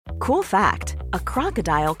Cool fact, a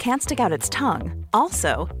crocodile can't stick out its tongue.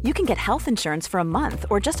 Also, you can get health insurance for a month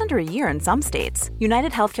or just under a year in some states.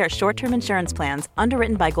 United Healthcare short-term insurance plans,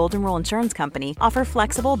 underwritten by Golden Rule Insurance Company, offer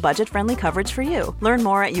flexible, budget-friendly coverage for you. Learn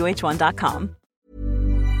more at uh1.com.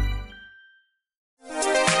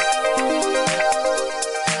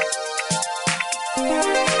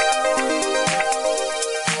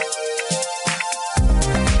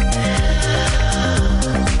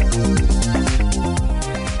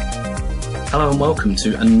 Hello and welcome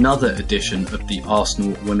to another edition of the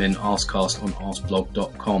Arsenal Women Arsecast on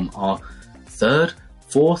arsblog.com. Our third,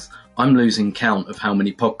 fourth, I'm losing count of how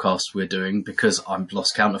many podcasts we're doing because I've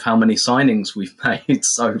lost count of how many signings we've made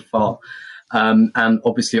so far. And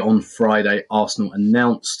obviously on Friday, Arsenal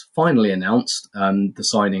finally announced the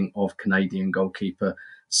signing of Canadian goalkeeper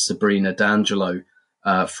Sabrina D'Angelo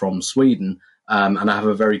from Sweden. And I have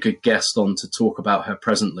a very good guest on to talk about her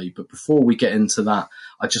presently. But before we get into that,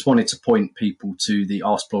 I just wanted to point people to the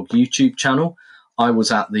Arsblog YouTube channel. I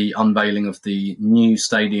was at the unveiling of the new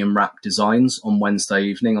stadium wrap designs on Wednesday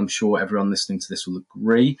evening. I'm sure everyone listening to this will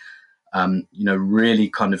agree. Really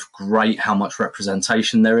kind of great how much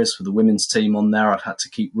representation there is for the women's team on there. I've had to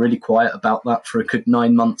keep really quiet about that for a good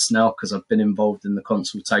 9 months now because I've been involved in the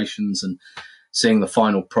consultations, and seeing the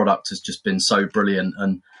final product has just been so brilliant.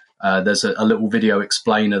 And there's a little video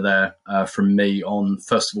explainer there from me on,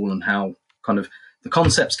 first of all, on how kind of the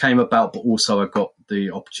concepts came about, but also I got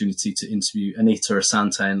the opportunity to interview Anita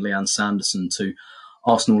Asante and Leanne Sanderson, two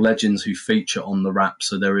Arsenal legends who feature on the wrap.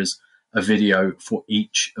 So there is a video for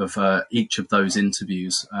each of those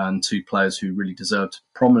interviews, and two players who really deserve to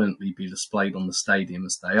prominently be displayed on the stadium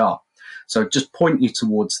as they are. So just point you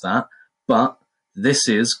towards that. But this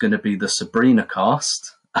is going to be the Sabrina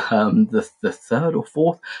cast. The third or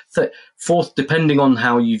fourth, depending on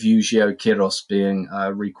how you view Gio Quiros being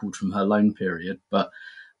recalled from her loan period. But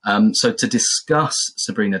so to discuss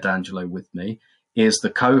Sabrina D'Angelo with me is the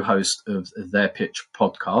co-host of Their Pitch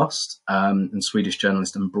podcast and Swedish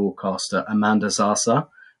journalist and broadcaster Amanda Zasa.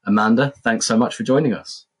 Amanda, thanks so much for joining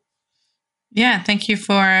us. Yeah, thank you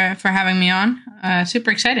for having me on.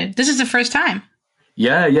 Super excited. This is the first time.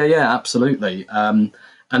 Yeah, absolutely.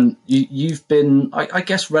 And you've been, I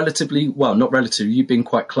guess, you've been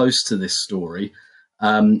quite close to this story.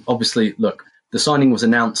 Obviously, look, the signing was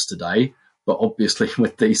announced today, but obviously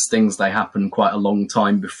with these things, they happen quite a long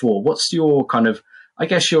time before. What's your kind of, I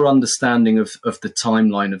guess, your understanding of the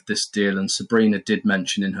timeline of this deal? And Sabrina did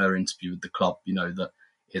mention in her interview with the club, that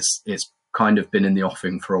it's kind of been in the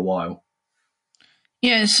offing for a while.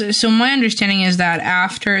 Yes, so my understanding is that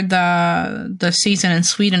after the season in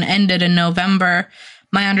Sweden ended in November,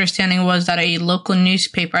 my understanding was that a local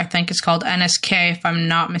newspaper, I think it's called NSK, if I'm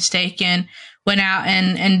not mistaken, went out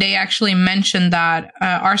and they actually mentioned that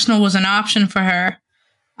Arsenal was an option for her.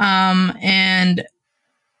 And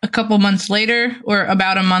a couple months later, or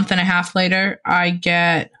about a month and a half later, I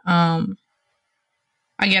get a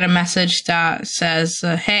message that says,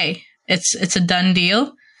 "Hey, it's a done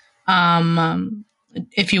deal.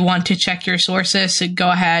 If you want to check your sources,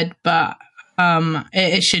 go ahead, but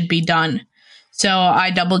it should be done." So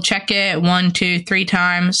I double check it 1, 2, 3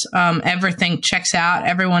 times. Everything checks out.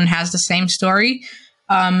 Everyone has the same story.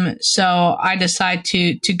 So I decide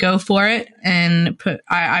to go for it and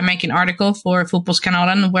I make an article for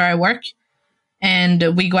Fotbollskanalen where I work,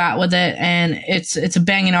 and we go out with it, and it's a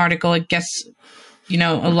banging article. It gets,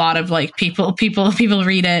 a lot of people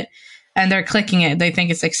read it and they're clicking it. They think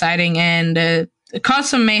it's exciting, and it caused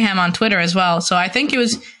some mayhem on Twitter as well. So I think it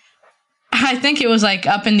was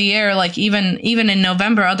up in the air, even in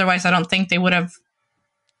November. Otherwise, I don't think they would have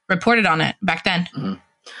reported on it back then. Mm-hmm.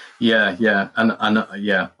 Yeah. And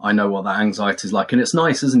I know what that anxiety is like. And it's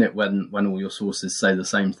nice, isn't it, when all your sources say the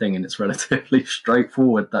same thing and it's relatively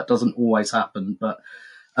straightforward. That doesn't always happen. But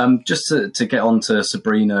just to get on to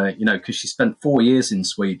Sabrina, because she spent 4 years in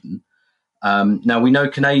Sweden. Now, we know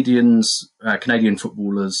Canadian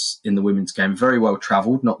footballers in the women's game very well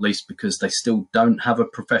travelled, not least because they still don't have a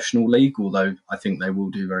professional league, although I think they will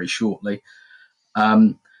do very shortly.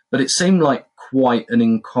 But it seemed like quite an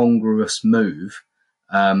incongruous move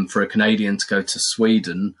for a Canadian to go to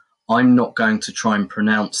Sweden. I'm not going to try and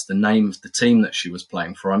pronounce the name of the team that she was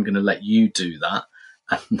playing for. I'm going to let you do that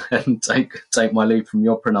and then take my lead from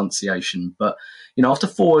your pronunciation. But, after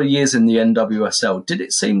 4 years in the NWSL, did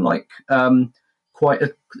it seem like not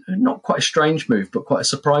quite a strange move, but quite a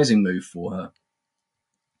surprising move for her?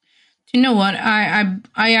 Do you know what?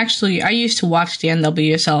 I used to watch the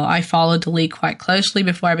NWSL. I followed the league quite closely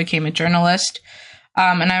before I became a journalist.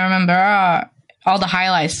 And I remember all the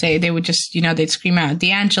highlights, they would just, they'd scream out,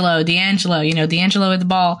 D'Angelo, D'Angelo with the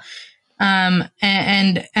ball. And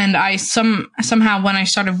I somehow when I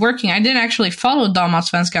started working, I didn't actually follow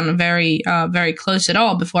Damallsvenskan very close at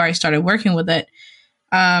all before I started working with it.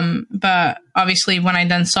 But obviously when I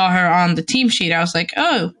then saw her on the team sheet, I was like,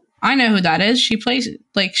 oh, I know who that is. She plays,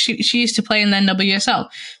 like, she used to play in the NWSL.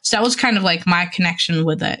 So that was kind of like my connection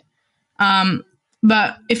with it.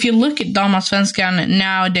 But if you look at Damallsvenskan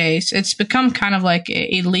nowadays, it's become kind of like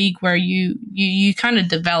a league where you kind of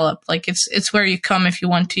develop. Like it's where you come if you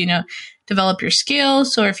want to, you know, develop your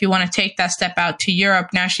skills, or if you want to take that step out to Europe.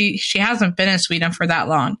 Now she hasn't been in Sweden for that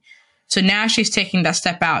long. So now she's taking that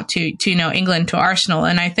step out to you know, England, to Arsenal.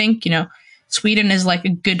 And I think, you know, Sweden is like a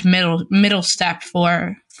good middle step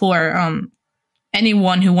for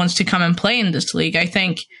anyone who wants to come and play in this league. I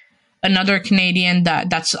think another Canadian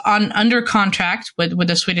that's under contract with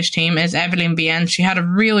the Swedish team is Evelyn Bien. She had a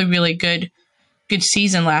really good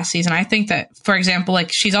season last season. I think that, for example, like,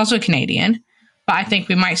 she's also Canadian, but I think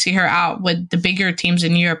we might see her out with the bigger teams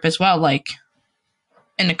in Europe as well, like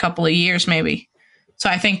in a couple of years maybe. So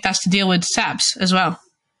I think that's the deal with Sabs as well.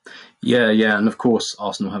 Yeah, and of course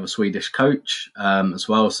Arsenal have a Swedish coach as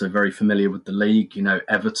well, so very familiar with the league. You know,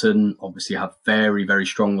 Everton obviously have very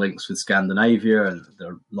strong links with Scandinavia, and there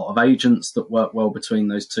are a lot of agents that work well between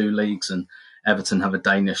those two leagues, and Everton have a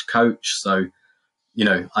Danish coach. So, you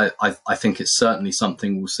know, I think it's certainly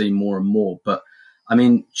something we'll see more and more. But I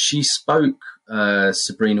mean, she spoke,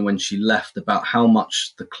 Sabrina, when she left, about how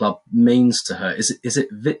much the club means to her. Is it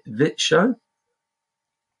Vittsjö?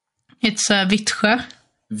 It's Vittsjö.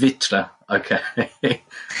 Vittsjö, okay.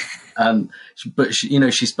 But she, you know,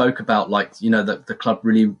 she spoke about, like, you know, that the club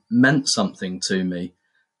really meant something to me,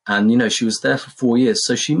 and you know, she was there for 4 years,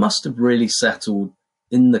 so she must have really settled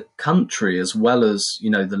in the country as well as, you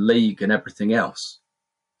know, the league and everything else.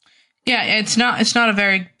 Yeah, it's not a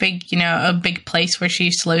very big, you know, a big place where she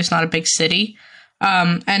used to live. It's not a big city.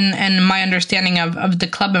 And my understanding of the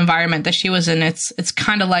club environment that she was in, it's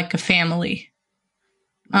kind of like a family.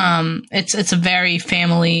 It's a very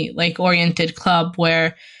family like oriented club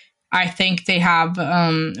where I think they have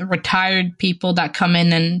retired people that come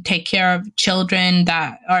in and take care of children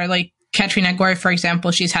that are, like, Katrina Gore, for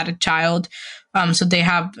example. She's had a child, so they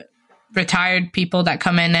have retired people that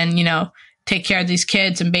come in and, you know, take care of these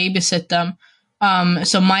kids and babysit them.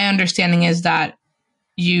 So my understanding is that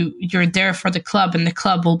you're there for the club and the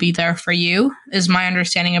club will be there for you, is my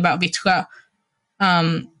understanding about Vittsjö.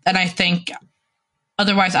 And I think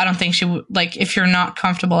otherwise, I don't think she would, like, if you're not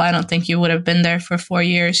comfortable, I don't think you would have been there for 4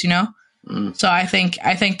 years, you know? So I think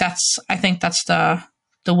that's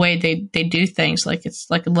the way they do things. Like, it's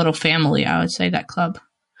like a little family, I would say, that club.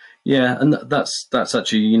 Yeah, and that's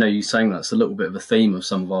actually, you know, you saying that's a little bit of a theme of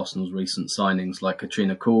some of Arsenal's recent signings, like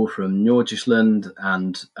Katrina Kaur from Nordjylland,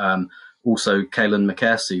 and also Kaylin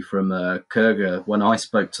McKessie from Køge. When I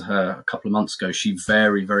spoke to her a couple of months ago, she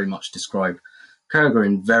very much described Køge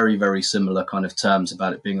in very similar kind of terms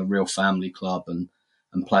about it being a real family club and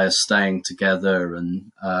players staying together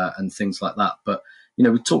and things like that. But, you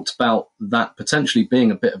know, we talked about that potentially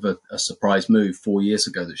being a bit of a surprise move 4 years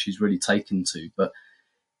ago that she's really taken to. But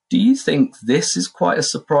do you think this is quite a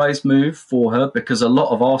surprise move for her? Because a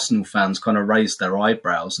lot of Arsenal fans kind of raised their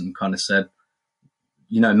eyebrows and kind of said,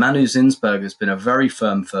 you know, Manu Zinsberg has been a very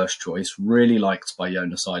firm first choice, really liked by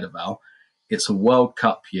Jonas Eidevall. It's a World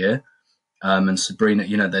Cup year. And Sabrina,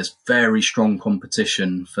 you know, there's very strong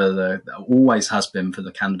competition always has been for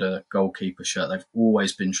the Canada goalkeeper shirt. They've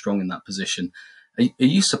always been strong in that position. Are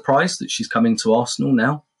you surprised that she's coming to Arsenal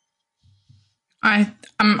now?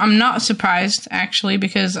 I'm not surprised, actually,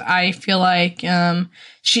 because I feel like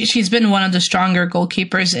she's been one of the stronger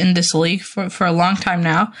goalkeepers in this league for a long time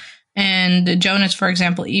now. And Jonas, for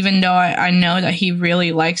example, even though I know that he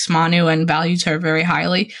really likes Manu and values her very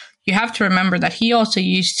highly, you have to remember that he also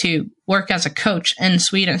used to work as a coach in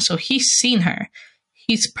Sweden. So he's seen her.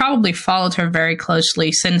 He's probably followed her very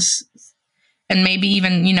closely since, and maybe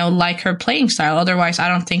even, you know, like her playing style. Otherwise, I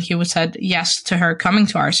don't think he would have said yes to her coming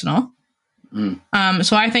to Arsenal.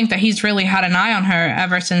 So I think that he's really had an eye on her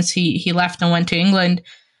ever since he left and went to England.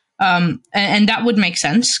 And that would make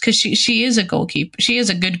sense because she is a goalkeeper. She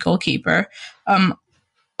is a good goalkeeper.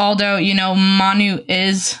 Although, you know, Manu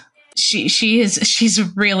is...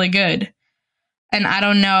 She's really good. And I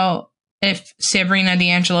don't know if Sabrina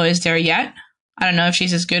D'Angelo is there yet. I don't know if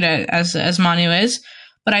she's as good as Manu is,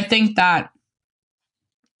 but I think that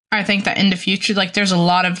in the future, like, there's a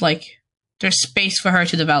lot of, like, there's space for her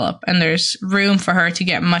to develop and there's room for her to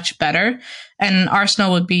get much better. And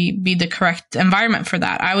Arsenal would be the correct environment for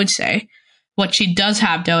that, I would say. What she does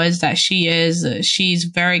have, though, is that she's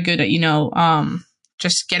very good at, you know,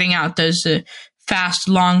 just getting out those fast,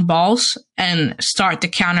 long balls and start the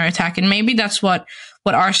counterattack. And maybe that's what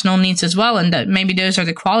Arsenal needs as well. And that maybe those are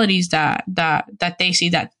the qualities that they see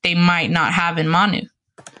that they might not have in Manu.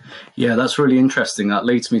 Yeah, that's really interesting. That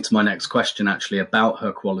leads me to my next question, actually, about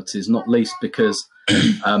her qualities, not least because,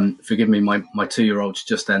 forgive me, my 2-year-old's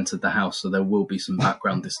just entered the house, so there will be some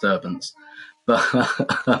background disturbance. But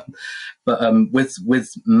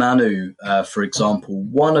with Manu, for example,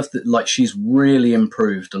 one of the she's really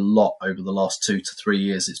improved a lot over the last 2 to 3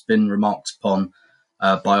 years. It's been remarked upon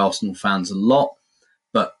by Arsenal fans a lot.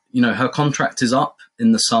 But her contract is up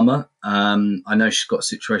in the summer. I know she's got a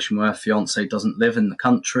situation where her fiance doesn't live in the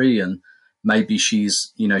country, and maybe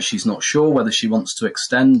she's not sure whether she wants to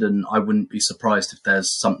extend. And I wouldn't be surprised if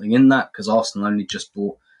there's something in that, because Arsenal only just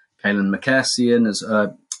bought Kaelan McKessie in as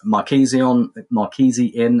Marquise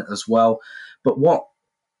in as well. But what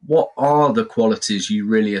are the qualities you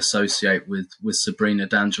really associate with Sabrina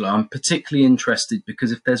D'Angelo? I'm particularly interested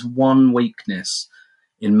because if there's one weakness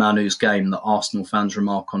in Manu's game that Arsenal fans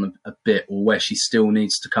remark on a bit, or where she still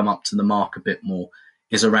needs to come up to the mark a bit more,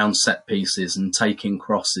 is around set pieces and taking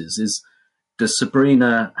crosses. Does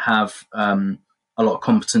Sabrina have a lot of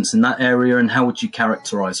competence in that area, and how would you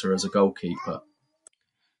characterise her as a goalkeeper?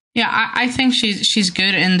 Yeah, I think she's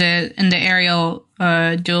good in the aerial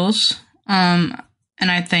duels, and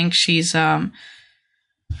I think she's I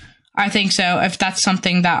think so. If that's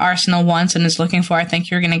something that Arsenal wants and is looking for, I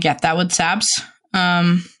think you're going to get that with Sabs.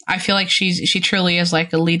 I feel like she truly is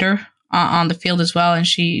like a leader on the field as well, and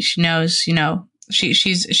she knows,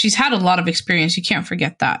 she's had a lot of experience. You can't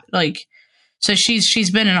forget that. So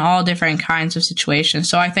she's been in all different kinds of situations.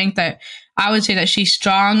 So I think that I would say that she's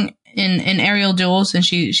strong in aerial duels, and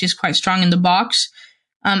she's quite strong in the box.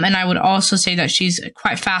 And I would also say that she's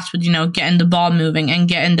quite fast with, getting the ball moving and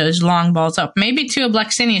getting those long balls up. Maybe to a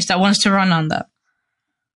Blackstenius that wants to run on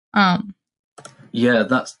them. Yeah,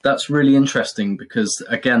 that's really interesting, because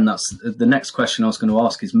again, that's the next question I was going to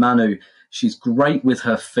ask is Manu. She's great with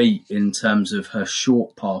her feet in terms of her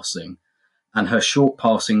short passing, and her short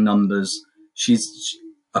passing numbers. She's,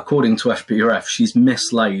 according to FBref, she's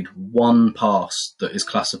mislaid one pass that is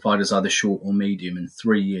classified as either short or medium in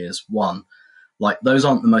 3 years. One, those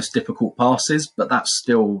aren't the most difficult passes, but that's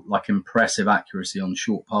still impressive accuracy on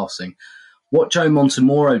short passing. What Joe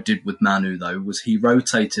Montemuro did with Manu, though, was he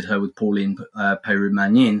rotated her with Pauline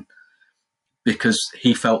Peyroux-Magnin, because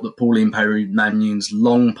he felt that Pauline Peyroux-Magnin's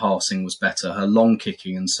long passing was better, her long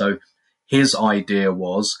kicking. And so his idea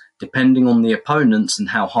was, depending on the opponents and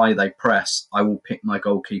how high they press, I will pick my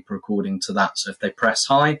goalkeeper according to that. So if they press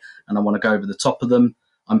high and I want to go over the top of them,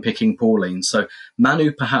 I'm picking Pauline. So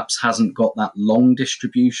Manu perhaps hasn't got that long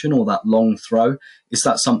distribution or that long throw. Is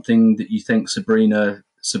that something that you think Sabrina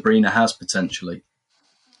has potentially?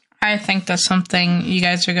 I think that's something you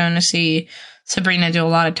guys are going to see Sabrina do a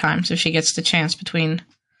lot of times if she gets the chance in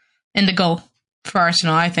the goal for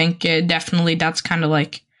Arsenal. I think definitely that's kind of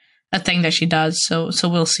like a thing that she does. So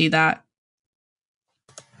we'll see that.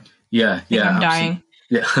 Yeah. I'm dying.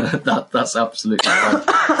 Yeah, that's absolutely fine.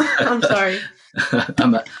 I'm sorry.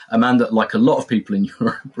 Amanda, like a lot of people in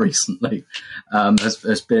Europe recently,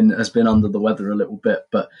 has been under the weather a little bit.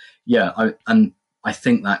 But yeah, I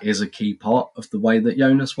think that is a key part of the way that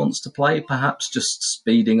Jonas wants to play, perhaps just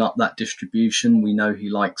speeding up that distribution. We know he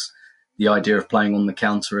likes the idea of playing on the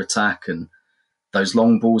counter-attack and those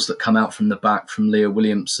long balls that come out from the back from Leah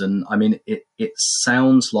Williamson. I mean, it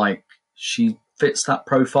sounds like she fits that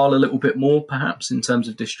profile a little bit more, perhaps, in terms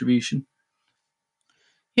of distribution.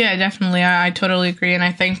 Yeah, definitely. I totally agree. And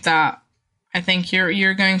I think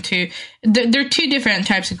you're going to... There are two different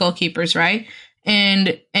types of goalkeepers, right?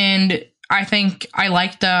 And I think I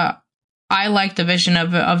like the vision of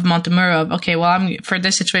Montemuro of, okay, well, for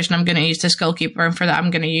this situation, I'm going to use this goalkeeper, and for that,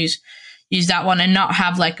 I'm going to use that one, and not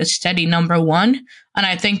have a steady number one. And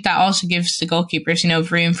I think that also gives the goalkeepers,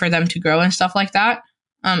 room for them to grow and stuff like that,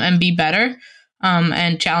 and be better,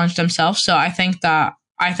 and challenge themselves. So I think that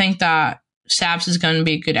Sabs is going to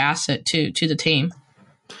be a good asset to the team.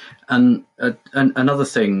 And another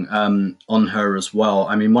thing on her as well,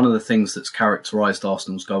 I mean, one of the things that's characterised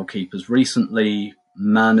Arsenal's goalkeepers recently,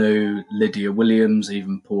 Manu, Lydia Williams,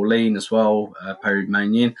 even Pauline as well,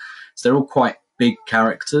 Peyroux-Magnin, so they're all quite big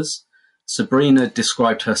characters. Sabrina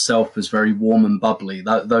described herself as very warm and bubbly.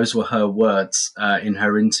 Those were her words in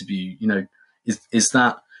her interview. Is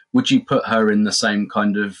that, would you put her in the same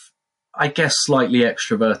kind of, I guess, slightly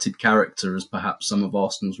extroverted character as perhaps some of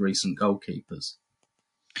Arsenal's recent goalkeepers?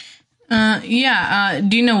 Do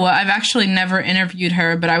you know what? I've actually never interviewed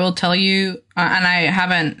her, but I will tell you, and I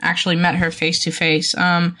haven't actually met her face to face.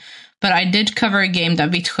 but I did cover a game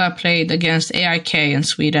that Vittra played against AIK in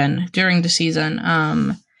Sweden during the season.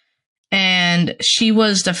 And she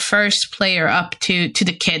was the first player up to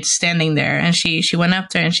the kids standing there. And she went up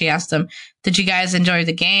there and she asked them, did you guys enjoy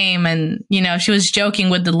the game? And, she was joking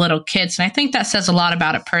with the little kids. And I think that says a lot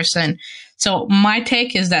about a person. So my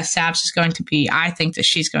take is that Sabs I think that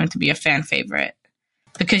she's going to be a fan favorite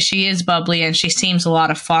because she is bubbly and she seems a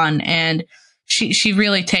lot of fun. And she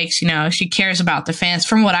really takes, she cares about the fans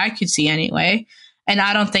from what I could see anyway. And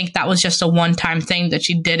I don't think that was just a one-time thing that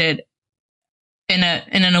she did it in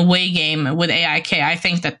an away game with AIK. I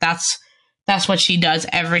think that's what she does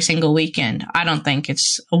every single weekend. I don't think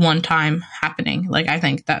it's a one-time happening. Like, I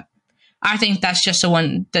think that's just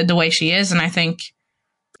the way she is. And I think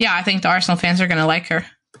the Arsenal fans are going to like her.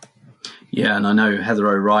 Yeah, and I know Heather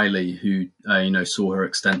O'Reilly, who saw her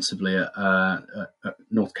extensively at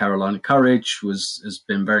North Carolina Courage, has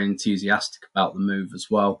been very enthusiastic about the move as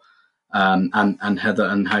well. And Heather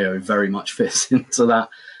and Hayo very much fits into that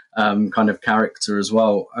kind of character as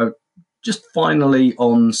well. Just finally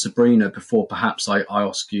on Sabrina, before perhaps I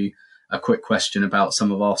ask you a quick question about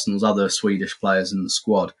some of Arsenal's other Swedish players in the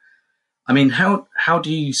squad. I mean, how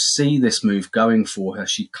do you see this move going for her?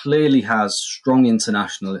 She clearly has strong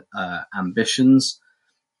international ambitions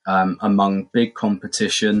among big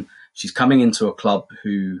competition. She's coming into a club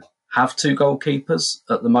who have 2 goalkeepers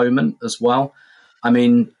at the moment as well. I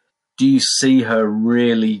mean, do you see her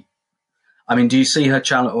really... do you see her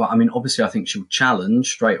challenge? Well, obviously, I think she'll challenge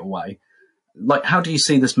straight away. Like, how do you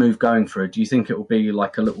see this move going for her? Do you think it will be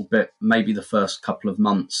like a little bit, maybe the first couple of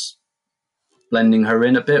months, blending her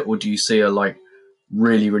in a bit, or do you see her like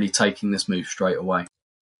really, really taking this move straight away?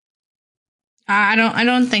 I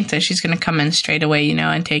don't think that she's going to come in straight away,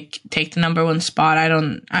 and take the number 1 spot. I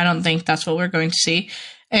don't think that's what we're going to see.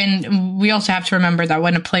 And we also have to remember that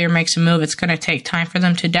when a player makes a move, it's going to take time for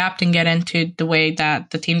them to adapt and get into the way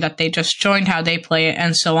that the team that they just joined, how they play it,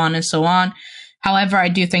 and so on and so on. However, I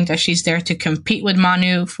do think that she's there to compete with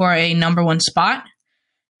Manu for a number 1 spot.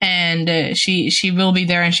 And she will be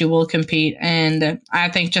there and she will compete. And I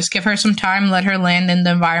think just give her some time, let her land in the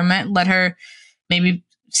environment, let her maybe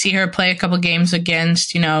see her play a couple games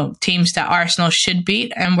against, teams that Arsenal should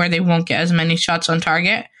beat and where they won't get as many shots on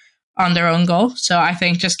target on their own goal. So I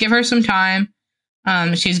think just give her some time.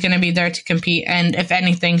 She's going to be there to compete. And if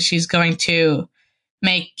anything, Sinsberger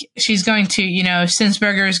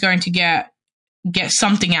is going to get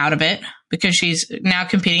something out of it because she's now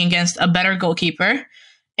competing against a better goalkeeper.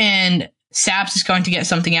 And Sabs is going to get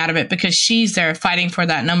something out of it because she's there fighting for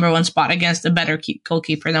that number 1 spot against a better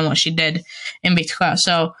goalkeeper than what she did in Vittra.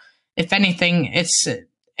 So if anything,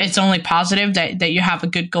 it's only positive that you have a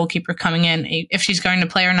good goalkeeper coming in. If she's going to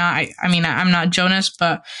play or not, I'm not Jonas,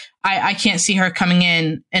 but I can't see her coming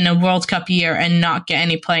in a World Cup year and not get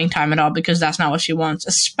any playing time at all because that's not what she wants,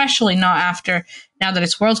 especially now that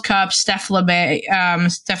it's World Cup. Stephanie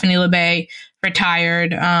LeBay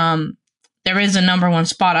retired. There is a number 1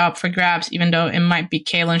 spot up for grabs, even though it might be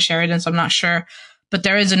Kaylin Sheridan's, I'm not sure. But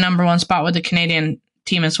there is a number 1 spot with the Canadian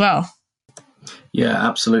team as well. Yeah,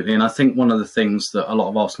 absolutely. And I think one of the things that a lot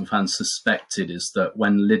of Arsenal fans suspected is that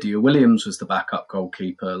when Lydia Williams was the backup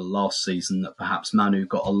goalkeeper last season, that perhaps Manu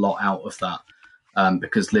got a lot out of that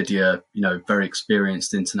because Lydia, very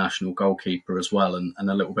experienced international goalkeeper as well and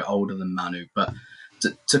a little bit older than Manu. But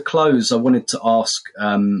to close, I wanted to ask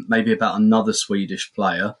maybe about another Swedish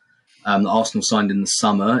player that Arsenal signed in the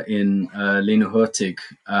summer in Lina Hurtig,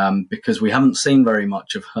 because we haven't seen very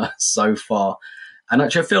much of her so far. And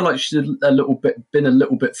actually, I feel like she's been a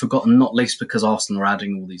little bit forgotten, not least because Arsenal are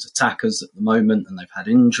adding all these attackers at the moment, and they've had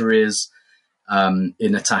injuries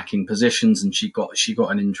in attacking positions. And she got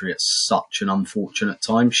an injury at such an unfortunate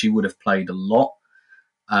time. She would have played a lot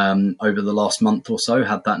over the last month or so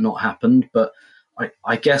had that not happened. But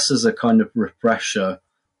I guess as a kind of refresher,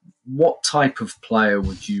 what type of player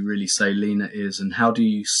would you really say Lina is, and how do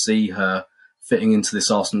you see her fitting into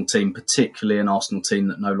this Arsenal team, particularly an Arsenal team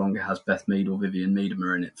that no longer has Beth Mead or Vivian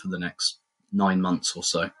Miedema in it for the next 9 months or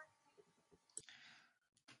so?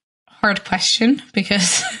 Hard question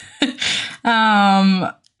because,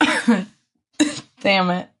 damn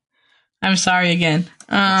it. I'm sorry again.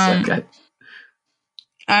 It's okay.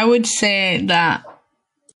 I would say that,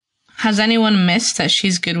 has anyone missed that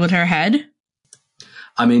she's good with her head?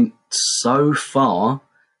 So far,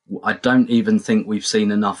 I don't even think we've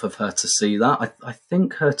seen enough of her to see that. I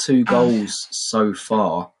think her 2 goals so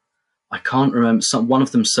far, I can't remember. One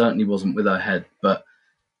of them certainly wasn't with her head, but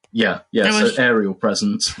yeah. So aerial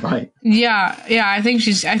presence, right? Yeah. I think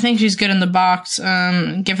she's good in the box.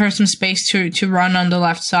 Give her some space to run on the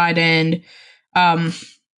left side, and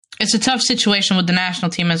It's a tough situation with the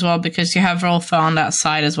national team as well, because you have Rolfo on that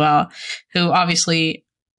side as well, who obviously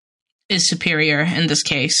is superior in this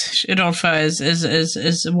case. Rolfo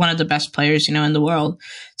is one of the best players, in the world.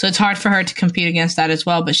 So it's hard for her to compete against that as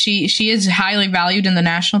well. But she is highly valued in the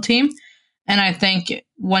national team. And I think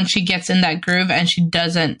once she gets in that groove and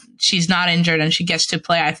she's not injured and she gets to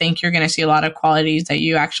play, I think you're going to see a lot of qualities that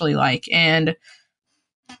you actually like. And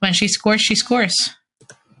when she scores, she scores.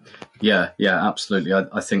 Yeah, absolutely.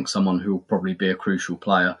 I think someone who will probably be a crucial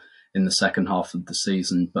player in the second half of the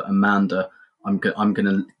season. But Amanda, I'm going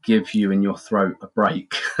to give you in your throat a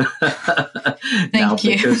break now,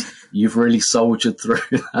 because you've really soldiered through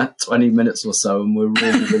that 20 minutes or so, and we're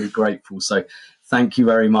really, really grateful. So thank you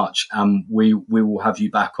very much. We will have you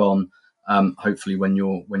back on, hopefully when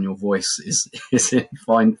your voice is in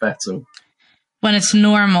fine fettle. When it's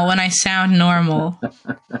normal, when I sound normal.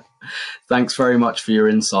 Thanks very much for your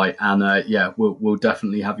insight. And we'll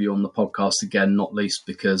definitely have you on the podcast again, not least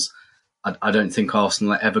because I don't think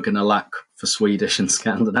Arsenal are ever going to lack for Swedish and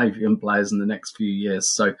Scandinavian players in the next few years.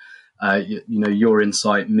 So, your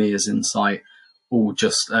insight, Mia's insight, all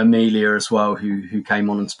just Amelia as well, who came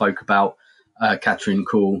on and spoke about Katrin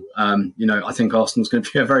Kuhl. I think Arsenal's going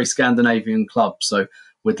to be a very Scandinavian club. So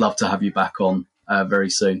we'd love to have you back on very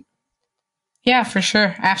soon. Yeah, for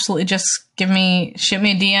sure. Absolutely. Just shoot me a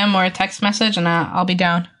DM or a text message and I'll be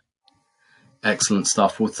down. Excellent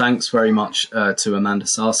stuff. Well, thanks very much to Amanda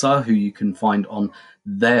Sasa, who you can find on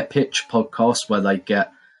Their Pitch podcast, where they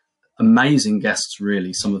get amazing guests,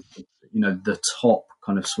 really. Some of the top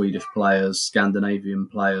kind of Swedish players, Scandinavian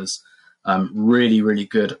players. Really, really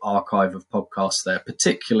good archive of podcasts there,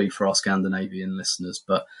 particularly for our Scandinavian listeners.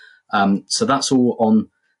 But so that's all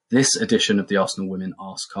on this edition of the Arsenal Women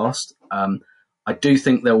Arsecast. I do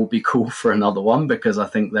think there will be call for another one, because I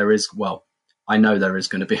think I know there is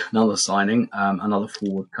going to be another signing, another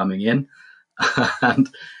forward coming in. and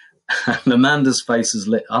Amanda's face is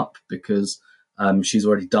lit up because she's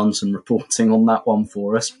already done some reporting on that one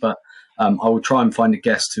for us. But I will try and find a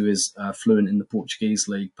guest who is fluent in the Portuguese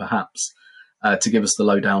league, perhaps, to give us the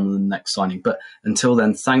lowdown on the next signing. But until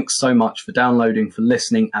then, thanks so much for downloading, for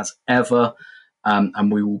listening as ever.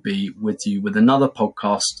 And we will be with you with another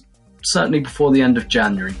podcast, certainly before the end of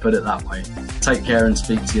January, put it that way. Take care and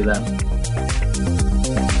speak to you then.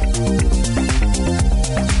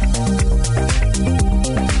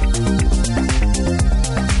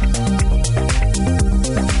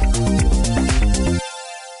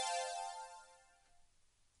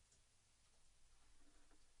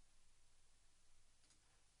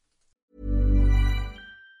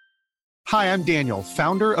 Hi, I'm Daniel,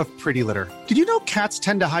 founder of Pretty Litter. Did you know cats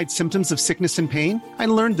tend to hide symptoms of sickness and pain? I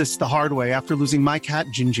learned this the hard way after losing my cat,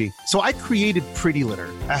 Gingy. So I created Pretty Litter,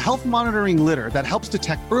 a health monitoring litter that helps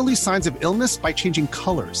detect early signs of illness by changing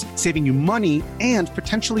colors, saving you money and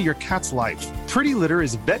potentially your cat's life. Pretty Litter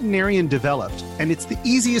is veterinarian developed, and it's the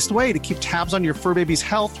easiest way to keep tabs on your fur baby's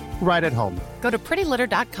health right at home. Go to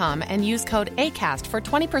prettylitter.com and use code ACAST for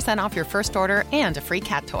 20% off your first order and a free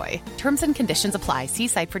cat toy. Terms and conditions apply. See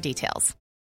site for details.